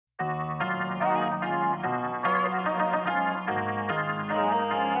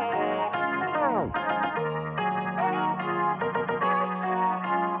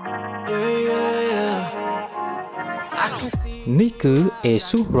នេះគឺ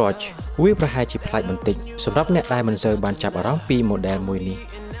Asus ROG វាប្រហែលជាប្លែកបន្តិចសម្រាប់អ្នកដែលមិនសូវបានចាប់អារម្មណ៍ពី model មួយនេះ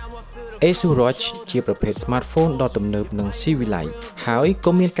Asus ROG ជាប្រភេទ smartphone ដ៏ទំនើបនិងស៊ីវិល័យហើយ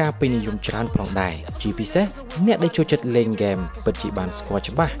ក៏មានការពេញនិយមច្រើនផងដែរជាពិសេសអ្នកដែលចូលចិត្តលេងហ្គេមពិតជាបានស្គាល់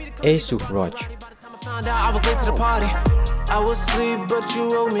ច្បាស់ Asus ROG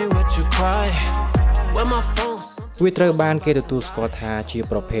វាត្រូវបានគេទទួលស្គាល់ថាជា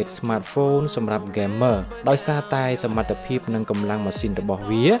ប្រភេទ smartphone សម្រាប់ gamer ដោយសារតែសមត្ថភាពនិងកម្លាំងម៉ាស៊ីនរបស់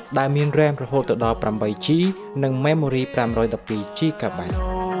វាដែលមាន RAM រហូតដល់ 8GB និង memory 512GB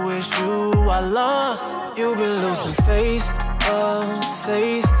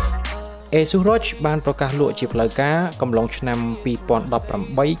Asus ROG បានប្រកាសលក់ជាផ្លូវការកំឡុងឆ្នាំ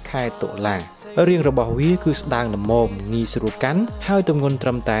2018ខែតុលារាងរបស់វាគឺស្ដើងល្មមងាយស្រួលកាន់ហើយទម្ងន់ត្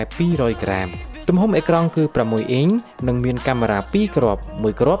រឹមតែ200ក្រាមទំហំអេក្រង់គឺ6អ៊ីងនិងមានកាមេរ៉ា2គ្រាប់មួ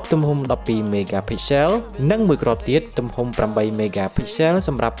យគ្រាប់ទំហំ12 megapixel និងមួយគ្រាប់ទៀតទំហំ8 megapixel ស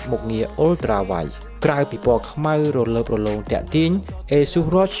ម្រាប់មុខងារ ultra wide ក្រៅពីពណ៌ខ្មៅរលើបរលោងទាក់ទាញ Asus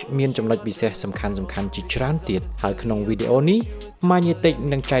ROG មានចំណុចពិសេសសំខាន់ជាច្រើនទៀតហើយក្នុងវីដេអូនេះម៉ាញេទិក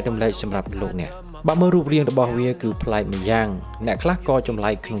នឹងចែករំលែកសម្រាប់លោកអ្នកបើមើលរូបរាងរបស់វាគឺប្លែកម្យ៉ាងអ្នកខ្លះក៏ចម្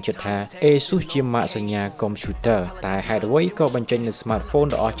លែកក្នុងចិត្តថា Asus ជាម៉ាកសញ្ញាកុំព្យូទ័រតែហេតុអ្វីក៏បញ្ចេញនូវ smartphone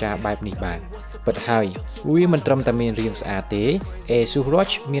ដ៏អស្ចារ្យបែបនេះបានពិតហើយវាមិនត្រឹមតែមានរាងស្អាតទេ Asus ROG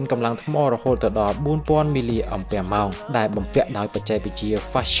មានកម្លាំងថ្មរហូតដល់ 4000 mAh ដែលបំពាក់ដោយបច្ចេកវិទ្យា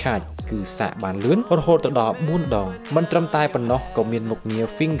fast charge គឺសាកបានលឿនរហូតដល់4ដងមិនត្រឹមតែប៉ុណ្ណោះក៏មានមុខងារ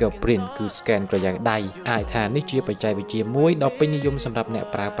fingerprint គឺ scan ប្រយ៉ាងដៃអាចថានេះជាបច្ចេកវិទ្យាមួយដ៏ពេញនិយមសម្រាប់អ្នក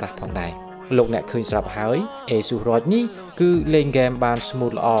ប្រើប្រាស់ផងដែរលោកអ្នកឃើញស្រាប់ហើយ Asus ROG នេះគឺលេងហ្គេមបាន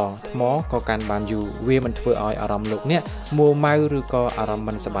smooth ល្អថ្មក៏កាន់បានយូរវាមិនធ្វើឲ្យអារម្មណ៍លោកអ្នកមួម៉ៅឬក៏អារម្មណ៍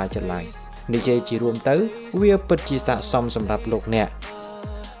មិនសប្បាយចិត្តឡើយនិយាយជារួមទៅវាពិតជាស័ក្តិសមសម្រាប់លោកអ្នក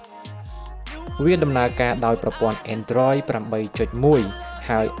វាដំណើរការដោយប្រព័ន្ធ Android 8.1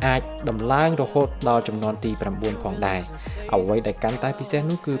 ហើយអាចដំឡើងរហូតដល់ចំនួនទី9ផងដែរអ្វីដែលកាន់តែពិសេស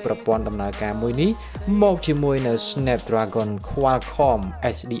នោះគឺប្រព័ន្ធដំណើរការមួយនេះមកជាមួយនៅ Snapdragon Qualcomm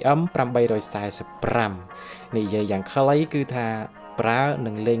SDM 845និយាយយ៉ាងខ្លីគឺថាប្រើ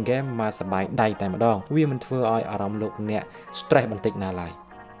និងលេងហ្គេមមកសប្បាយដៃតែម្ដងវាមិនធ្វើឲ្យអារម្មណ៍លោកអ្នក stress បន្តិចណាឡើយ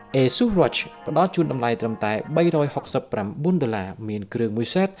Asus ROG ផ្ដល់ជូនតម្លៃត្រឹមតែ$369មានគ្រឿងមួយ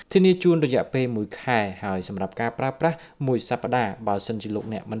សេតធានាជូនរយៈពេល1ខែហើយសម្រាប់ការប្រើប្រាស់1សប្តាហ៍បើសិនជាលោក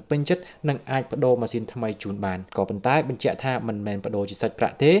អ្នកមិនពេញចិត្តនឹងអាចប្ដូរម៉ាស៊ីនថ្មីជូនបានក៏ប៉ុន្តែបញ្ជាក់ថាមិនមែនប្ដូរជាសាច់ប្រា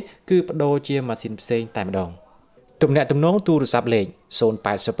ក់ទេគឺប្ដូរជាម៉ាស៊ីនផ្សេងតែម្ដងទំនាក់ទំនងទូរស័ព្ទលេខ086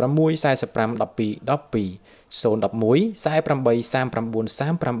 45 12 12 011 48 39 39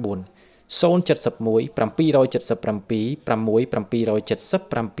 071 777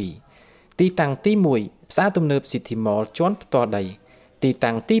 6777ទីតាំងទី1ផ្សារទំនើប City Mall ជាន់ផ្ទាល់ដីទី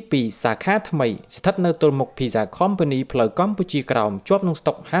តាំងទី2សាខាថ្មីស្ថិតនៅទល់មុខ Pizza Company ផ្លូវកម្ពុជាក្រោមជាប់នឹងស្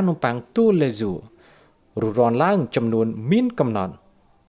តុកហាននំប៉័ងទូលេស៊ូររនឡើងចំនួនមានកំណត់